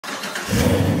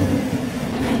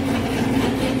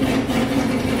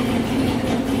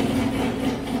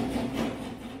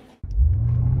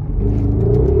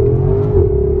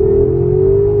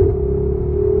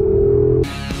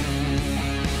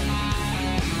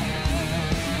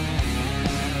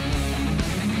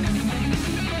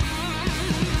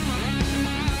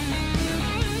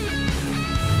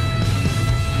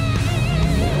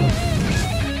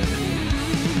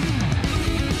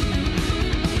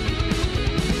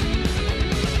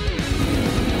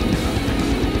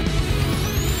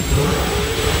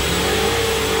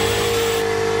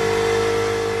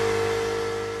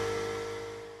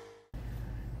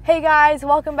Hey guys,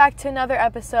 welcome back to another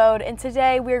episode, and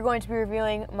today we are going to be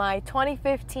reviewing my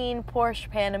 2015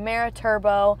 Porsche Panamera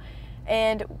Turbo,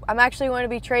 and I'm actually going to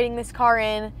be trading this car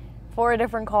in for a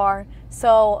different car.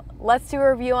 So let's do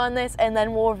a review on this and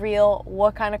then we'll reveal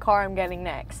what kind of car I'm getting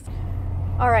next.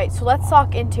 Alright, so let's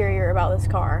talk interior about this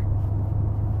car.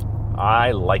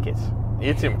 I like it.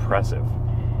 It's impressive.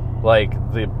 Like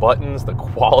the buttons, the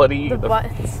quality, the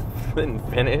buttons, the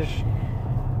finish.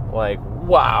 Like,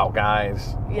 wow,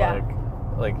 guys. Yeah.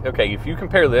 Like, okay, if you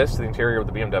compare this to the interior of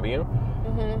the BMW,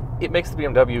 it makes the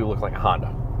BMW look like a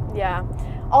Honda. Yeah.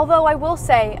 Although I will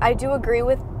say, I do agree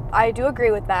with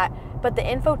that, but the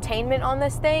infotainment on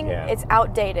this thing, it's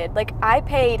outdated. Like, I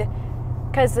paid,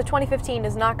 because the 2015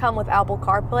 does not come with Apple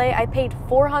CarPlay, I paid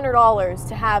 $400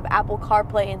 to have Apple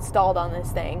CarPlay installed on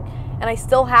this thing. And I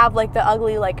still have, like, the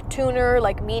ugly, like, tuner,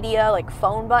 like, media, like,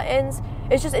 phone buttons.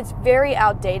 It's just, it's very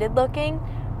outdated looking.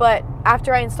 But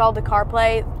after I installed the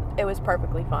CarPlay, it was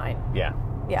perfectly fine. Yeah,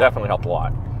 definitely helped a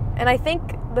lot. And I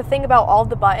think the thing about all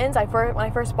the buttons, when I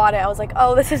first bought it, I was like,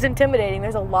 oh, this is intimidating.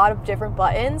 There's a lot of different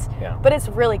buttons, but it's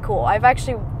really cool. I've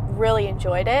actually really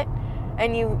enjoyed it.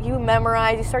 And you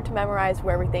start to memorize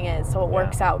where everything is, so it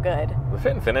works out good. The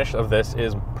fit and finish of this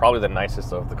is probably the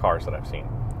nicest of the cars that I've seen.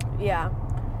 Yeah.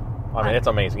 I mean, it's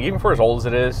amazing. Even for as old as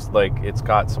it is, like, it's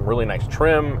got some really nice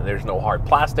trim. There's no hard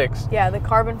plastics. Yeah, the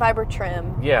carbon fiber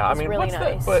trim. Yeah, I mean, really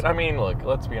nice. But I mean, look,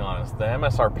 let's be honest. The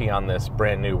MSRP on this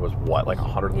brand new was what, like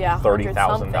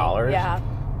 $130,000? Yeah.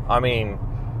 I mean,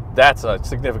 that's a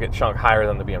significant chunk higher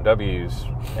than the BMW's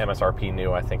MSRP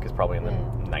new. I think is probably in the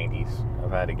 90s.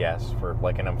 If I had to guess for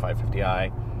like an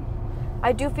M550i.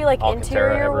 I do feel like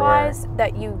interior-wise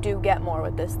that you do get more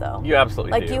with this, though. You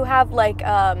absolutely do. Like, you have, like,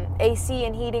 AC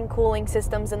and heating, cooling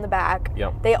systems in the back.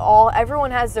 Yep.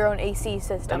 Everyone has their own AC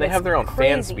system. And they have their own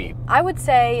fan speed. I would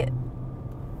say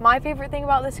my favorite thing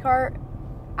about this car,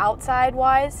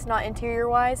 outside-wise, not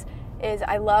interior-wise, is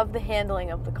I love the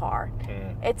handling of the car.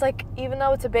 It's like, even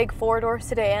though it's a big four-door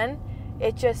sedan,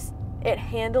 it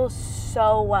handles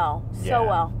so well. So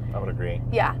well. I would agree.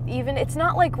 Yeah. Even, it's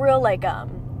not, like, real, like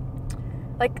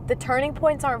the turning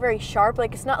points aren't very sharp.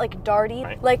 Like, it's not like darty.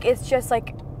 Right. Like, it's just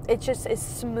is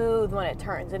smooth when it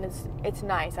turns, and it's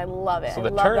nice. I love it. So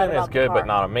the turn-in is good, but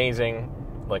not amazing.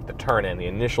 Like the turn-in, the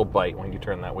initial bite when you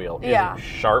turn that wheel isn't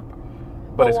sharp,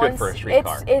 but it's good for a street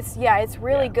car. It's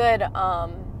really good.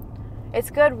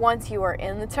 It's good once you are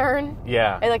in the turn.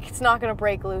 Yeah. And, like, it's not going to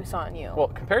break loose on you. Well,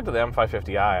 compared to the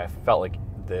M550i, I felt like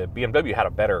the BMW had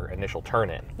a better initial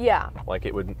turn-in. Yeah. Like,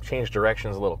 it would change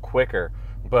directions a little quicker.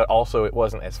 But also, it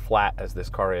wasn't as flat as this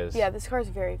car is. Yeah, this car is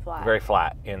very flat. Very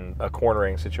flat in a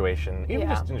cornering situation. Even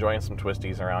just enjoying some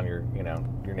twisties around your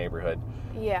neighborhood.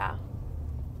 Yeah.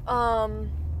 Another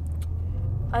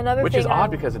Which thing is odd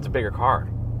because it's a bigger car.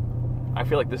 I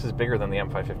feel like this is bigger than the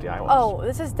M550i was. Oh,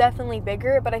 this is definitely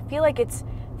bigger, but I feel like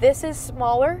this is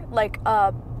smaller, like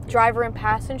driver and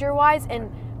passenger wise,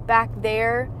 and back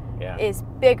there is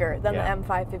bigger than the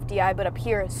M550i, but up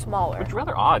here is smaller. Which is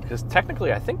rather odd, because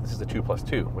technically I think this is a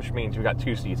 2+2, which means you've got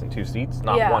 2 seats and 2 seats,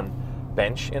 not one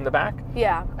bench in the back.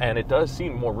 Yeah. And it does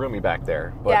seem more roomy back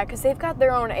there. But yeah, because they've got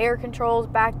their own air controls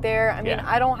back there. I mean,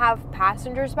 I don't have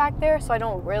passengers back there, so I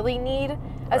don't really need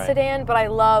a sedan, but I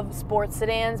love sports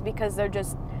sedans because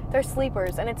they're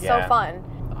sleepers, and it's so fun.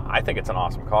 I think it's an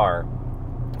awesome car.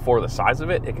 For the size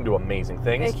of it, it can do amazing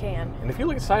things. It can. And if you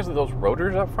look at the size of those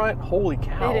rotors up front, holy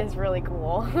cow. It is really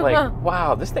cool. Like,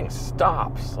 wow, this thing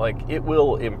stops. Like, it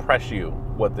will impress you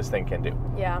what this thing can do.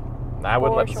 Yeah. I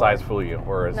wouldn't let the size fool you.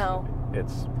 Whereas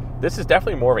this is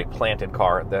definitely more of a planted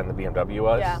car than the BMW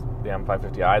was. Yeah. The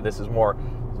M550i. This is more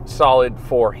solid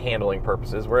for handling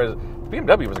purposes. Whereas the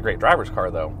BMW was a great driver's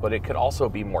car, though, but it could also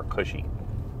be more cushy.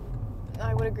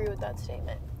 I would agree with that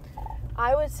statement.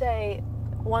 I would say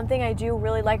one thing I do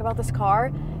really like about this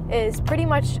car is pretty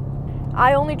much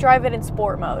I only drive it in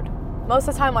sport mode. Most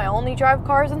of the time I only drive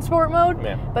cars in sport mode,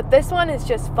 but this one is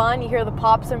just fun. You hear the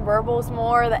pops and burbles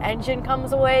more, the engine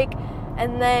comes awake,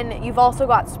 and then you've also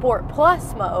got Sport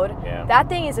Plus mode. Yeah. That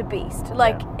thing is a beast.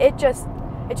 Like,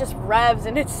 it just revs,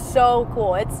 and it's so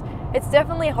cool. It's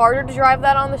definitely harder to drive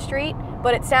that on the street,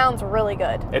 but it sounds really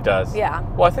good. It does. Yeah.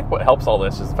 Well, I think what helps all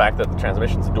this is the fact that the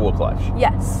transmission's a dual clutch.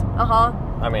 Yes.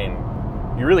 I mean,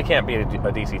 you really can't beat a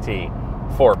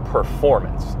DCT for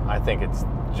performance. I think it's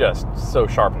just so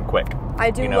sharp and quick. I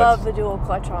do love the dual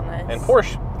clutch on this. And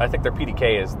Porsche, I think their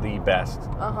PDK is the best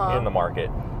in the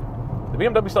market. The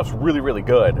BMW stuff's really, really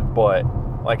good, but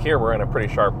like here we're in a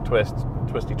pretty sharp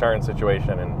twisty turn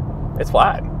situation, and it's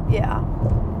flat. Yeah.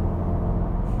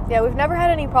 Yeah, we've never had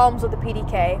any problems with the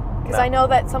PDK, because I know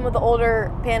that some of the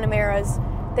older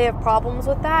Panameras, they have problems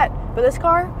with that, but this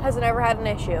car has never had an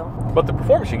issue. But the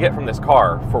performance you get from this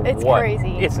car for it's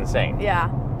crazy. It's insane. Yeah.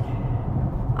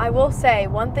 I will say,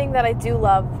 one thing that I do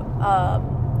love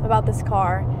about this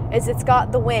car is it's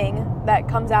got the wing that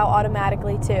comes out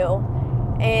automatically too.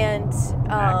 And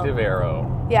active arrow.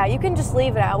 Yeah, you can just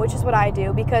leave it out, which is what I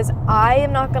do, because I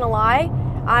am not going to lie,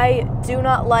 I do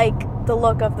not like the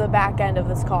look of the back end of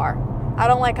this car. I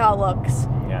don't like how it looks.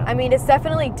 Yeah. I mean, it's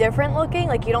definitely different looking,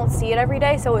 like you don't see it every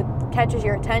day, so it catches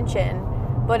your attention,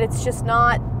 but it's just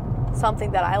not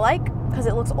something that I like, because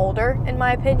it looks older, in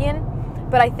my opinion.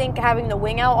 But I think having the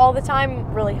wing out all the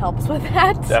time really helps with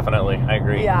that. Definitely, I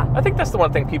agree. Yeah. I think that's the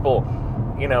one thing people,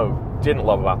 didn't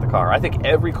love about the car. I think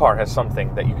every car has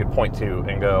something that you could point to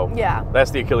and go, yeah,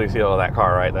 that's the Achilles heel of that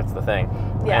car, right? That's the thing.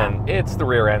 Yeah. And it's the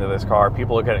rear end of this car.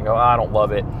 People look at it and go, I don't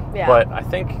love it. Yeah. But I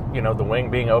think, the wing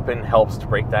being open helps to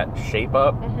break that shape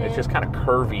up. It's just kind of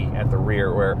curvy at the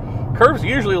rear, where curves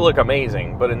usually look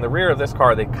amazing, but in the rear of this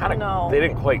car, they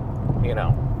didn't quite,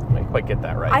 quite get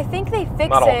that right. I think they fix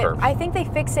Not all it. curves. I think they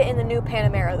fix it in the new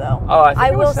Panamera, though. Oh, I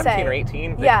think it was will 17 say, or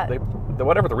 18. Yeah.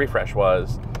 Whatever the refresh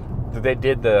was, they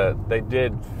did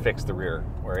fix the rear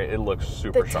where it looks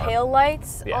super sharp. The tail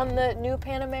lights on the new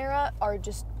Panamera are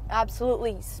just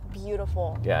absolutely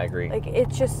beautiful. Yeah, I agree. Like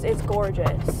it's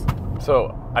gorgeous.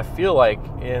 So I feel like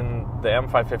in the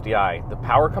M550i, the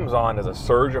power comes on as a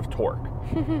surge of torque,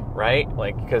 right?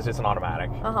 Like, because it's an automatic.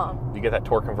 You get that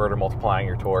torque converter multiplying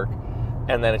your torque,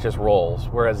 and then it just rolls.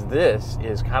 Whereas this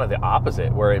is kind of the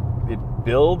opposite, where it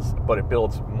builds, but it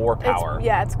builds more power.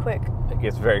 It's quick.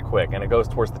 It's very quick, and it goes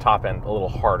towards the top end a little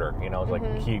harder. It's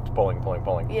like keeps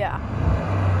pulling. Yeah.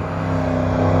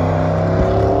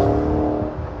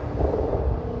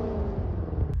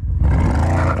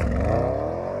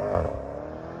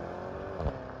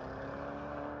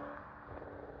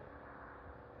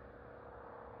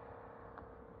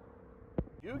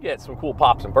 You get some cool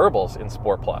pops and burbles in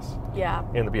Sport Plus. Yeah.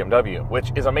 In the BMW,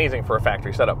 which is amazing for a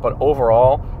factory setup, but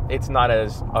overall, it's not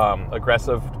as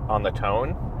aggressive on the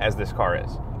tone as this car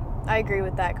is. I agree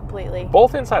with that completely.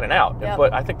 Both inside and out, Yep.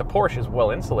 but I think the Porsche is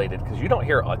well insulated because you don't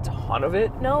hear a ton of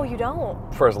it. No, you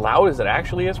don't. For as loud as it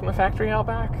actually is from the factory out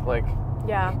back,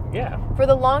 yeah. For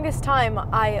the longest time,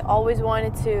 I always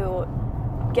wanted to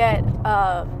get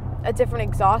a different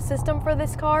exhaust system for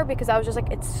this car because I was just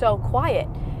like, it's so quiet.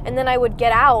 And then I would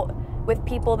get out with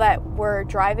people that were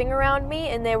driving around me,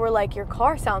 and they were like, your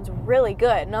car sounds really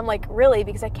good. And I'm like, really?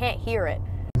 Because I can't hear it.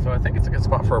 So I think it's a good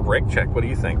spot for a brake check. What do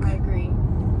you think? I agree.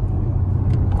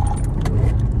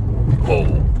 Whoa.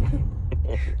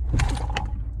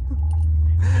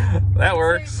 That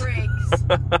works.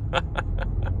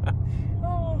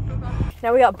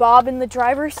 Now we got Bob in the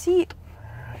driver's seat.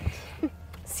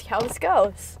 See how this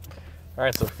goes. All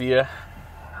right, Sophia,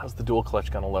 how's the dual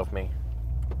clutch gonna love me?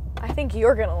 I think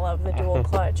you're gonna love the dual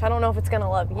clutch. I don't know if it's gonna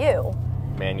love you.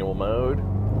 Manual mode.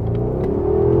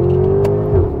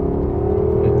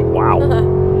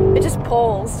 Wow. It just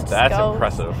pulls. That's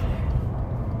impressive.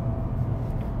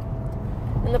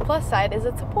 And the plus side is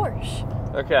it's a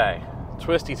Porsche. Okay,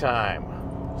 twisty time.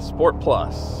 Sport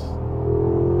Plus.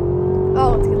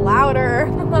 Oh, it's louder.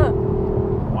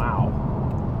 Wow.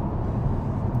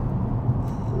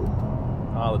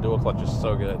 Oh, the dual clutch is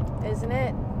so good. Isn't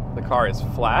it? The car is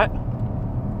flat.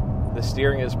 The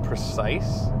steering is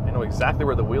precise. I know exactly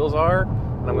where the wheels are,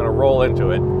 and I'm going to roll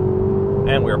into it.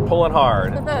 And we're pulling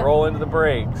hard. Roll into the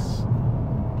brakes.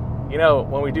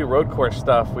 When we do road course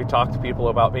stuff, we talk to people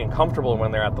about being comfortable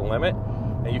when they're at the limit.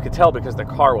 And you can tell because the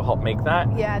car will help make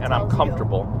that. Yeah, and I'm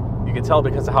comfortable. You can tell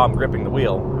because of how I'm gripping the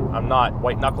wheel. I'm not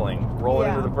white knuckling. Rolling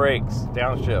into the brakes.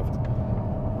 Downshift.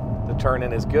 The turn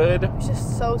in is good. It's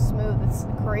just so smooth. It's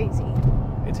crazy.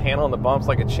 It's handling the bumps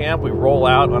like a champ. We roll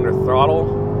out under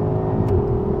throttle.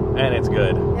 And it's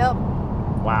good. Yep.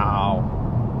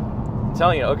 Wow. I'm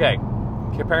telling you, okay.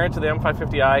 Compared to the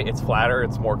M550i, it's flatter.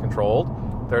 It's more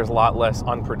controlled. There's a lot less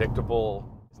unpredictable.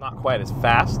 It's not quite as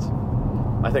fast.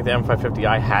 I think the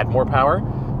M550i had more power,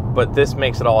 but this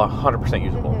makes it all 100%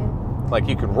 usable. Like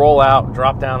you can roll out,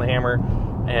 drop down the hammer,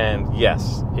 and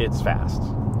yes, it's fast.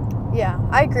 Yeah,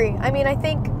 I agree. I mean, I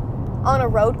think on a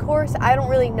road course, I don't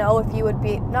really know if you would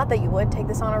be, not that you would take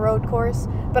this on a road course,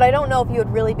 but I don't know if you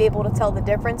would really be able to tell the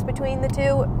difference between the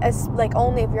two, as like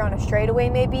only if you're on a straightaway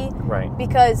maybe. Right.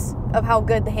 Because of how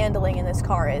good the handling in this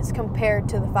car is compared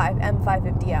to the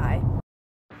M550i.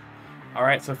 All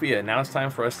right, Sophia, now it's time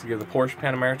for us to give the Porsche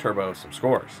Panamera Turbo some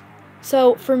scores.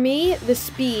 So for me, the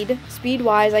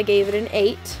speed-wise, I gave it an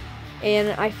 8, and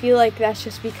I feel like that's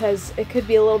just because it could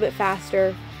be a little bit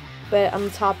faster, but on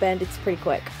the top end, it's pretty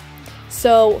quick.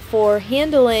 So for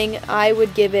handling, I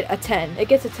would give it a 10. It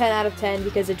gets a 10 out of 10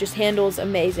 because it just handles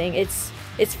amazing. It's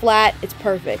flat, it's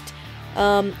perfect.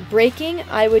 Braking,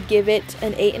 I would give it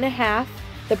an 8.5.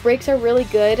 The brakes are really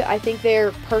good. I think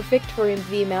they're perfect for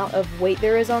the amount of weight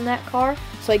there is on that car,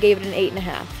 so I gave it an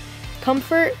 8.5.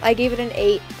 Comfort, I gave it an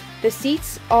 8. The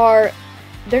seats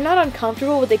they're not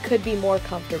uncomfortable, but they could be more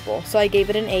comfortable, so I gave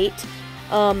it an 8.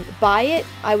 Buy it,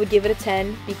 I would give it a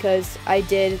 10 because I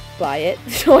did buy it,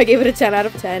 so I gave it a 10 out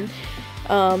of 10.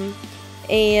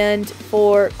 And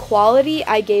for quality,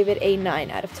 I gave it a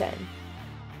 9 out of 10.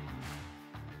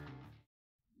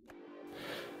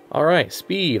 All right,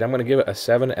 speed, I'm going to give it a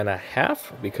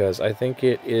 7.5 because I think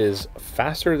it is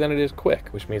faster than it is quick,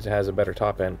 which means it has a better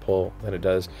top end pull than it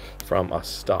does from a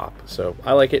stop. So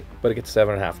I like it, but it gets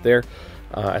 7.5 there.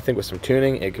 I think with some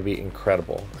tuning, it could be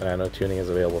incredible. And I know tuning is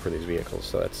available for these vehicles,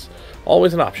 so that's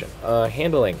always an option.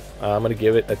 Handling, I'm going to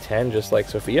give it a 10, just like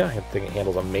Sophia. I think it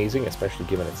handles amazing, especially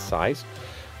given its size.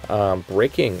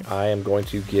 Braking, I am going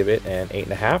to give it an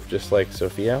 8.5, just like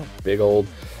Sophia. Big old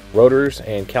rotors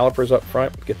and calipers up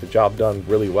front, get the job done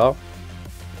really well.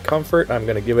 Comfort, I'm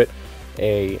going to give it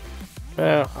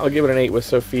I'll give it an 8 with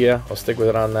Sophia. I'll stick with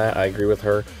it on that. I agree with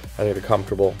her. I think they're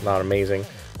comfortable, not amazing.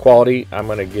 Quality, I'm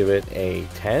going to give it a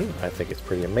 10. I think it's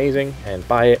pretty amazing. And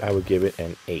buy it, I would give it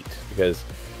an 8 because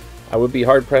I would be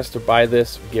hard pressed to buy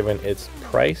this given its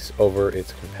price over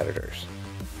its competitors.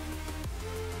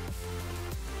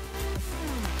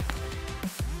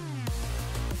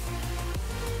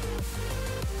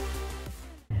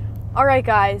 Alright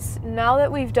guys, now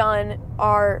that we've done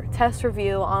our test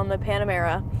review on the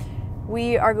Panamera,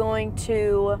 we are going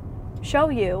to show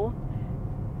you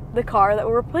the car that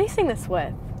we're replacing this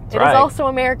with. It is also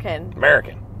American.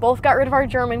 Both got rid of our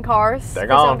German cars. They're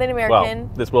gone. Something American.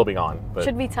 Well, this will be gone. But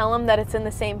should we tell them that it's in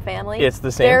the same family? It's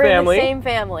the same family. They're in the same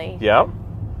family. Yep.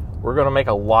 We're going to make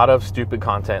a lot of stupid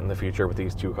content in the future with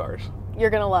these two cars. You're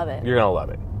going to love it. You're going to love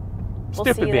it. We'll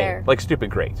Stupid see you there. Like stupid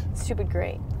great. Stupid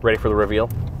great. Ready for the reveal?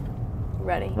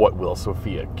 Ready. What will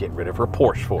Sophia get rid of her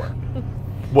Porsche for?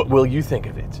 What will you think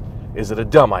of it? Is it a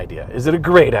dumb idea? Is it a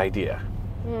great idea?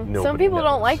 Some people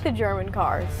don't like the German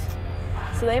cars,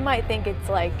 so they might think it's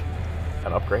like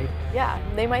an upgrade. Yeah,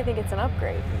 they might think it's an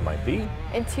upgrade. It might be.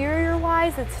 Interior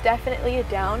wise, it's definitely a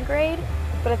downgrade,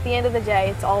 but at the end of the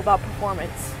day, it's all about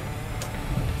performance.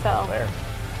 So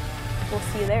we'll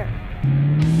see you there.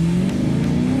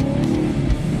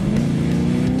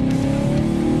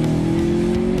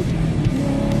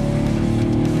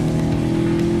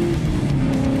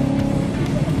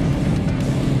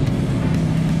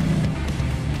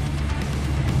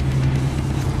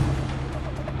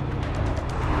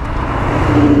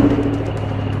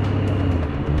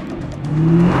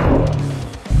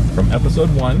 Episode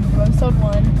 1. From episode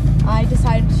 1, I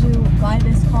decided to buy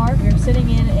this car. We were sitting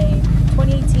in a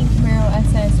 2018 Camaro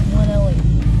SS 108.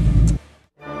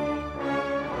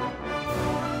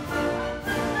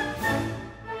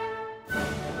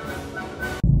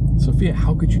 Sophia,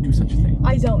 how could you do such a thing?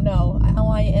 I don't know. Now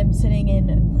I am sitting in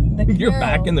the Camaro. You're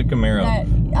back in the Camaro. That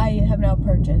I have now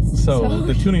purchased. So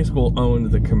the tuning school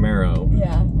owned the Camaro.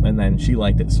 Yeah. And then she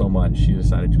liked it so much, she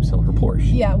decided to sell her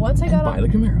Porsche. Yeah, once I got buy the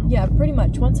Camaro. Yeah, pretty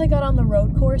much. Once I got on the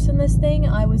road course in this thing,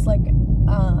 I was like,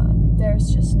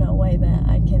 there's just no way that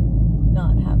I can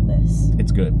not have this.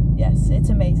 It's good. Yes, it's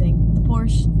amazing. The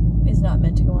Porsche is not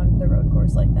meant to go on the road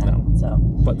course like that. No. So.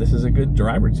 But this is a good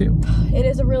driver too. It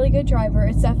is a really good driver.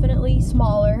 It's definitely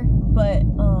smaller, but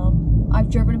I've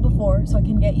driven it before, so I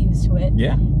can get used to it.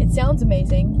 Yeah. It sounds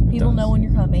amazing. People know when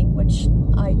you're coming, which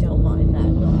I don't mind that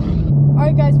at all.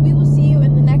 Alright guys, we will see you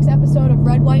in the next episode of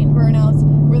Red, White, and Burnouts,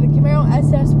 where the Camaro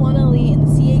SS 1 Elite and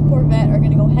the C8 Corvette are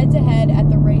going to go head-to-head at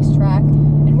the racetrack,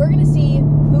 and we're going to see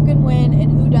who can win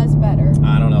and who does better.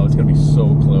 I don't know. It's going to be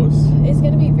so close. It's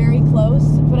going to be very close,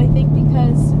 but I think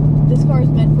because this car is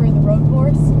meant for the road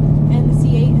course, and the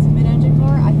C8 is a mid-engine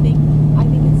car, I think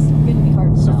it's going to be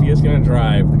hard to tell. Sophia's going to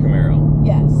drive the Camaro.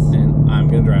 Yes. And I'm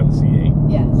going to drive the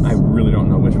C8. Yes. I really don't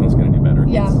know which one's going to do better.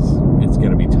 Yeah. It's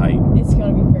going to be tight. It's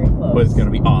going to be very close. But it's going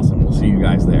to be awesome. We'll see you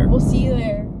guys there. We'll see you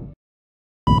there.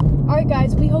 Alright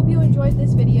guys, we hope you enjoyed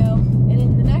this video, and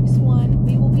in the next one,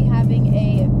 we will be having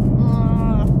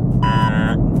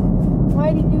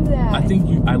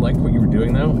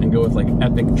go with like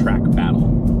epic track battle.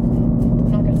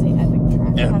 I'm not gonna say epic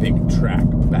track. Epic track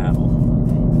battle.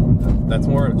 That's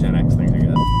more of a Gen X thing, I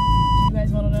guess. You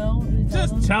guys want to know?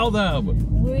 Just tell them. I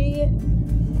can't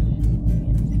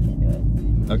do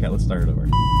it. Okay, let's start it over.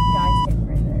 Guy standing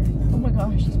right there. Oh my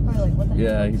gosh, he's probably like, what the heck?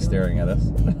 Yeah, he's staring at us.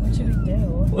 What should we do?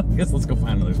 Well, I guess let's go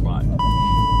find another spot.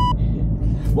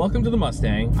 Welcome to the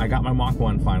Mustang. I got my Mach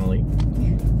 1 finally.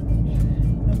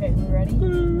 Okay, we ready?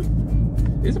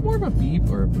 Is it more of a beep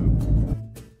or a boop?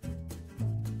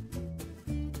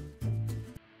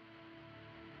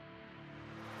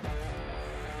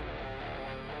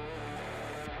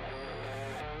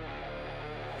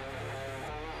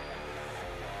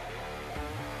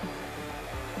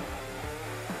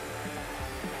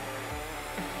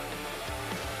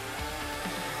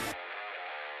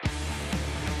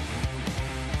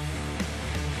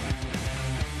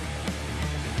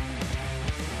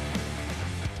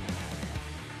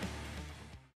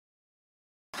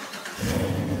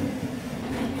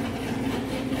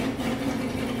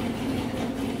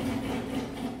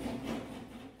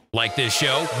 Like this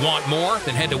show? Want more?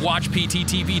 Then head to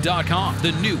WatchPTTV.com,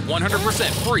 the new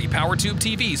 100% free PowerTube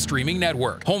TV streaming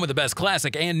network. Home of the best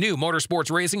classic and new motorsports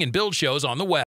racing and build shows on the web.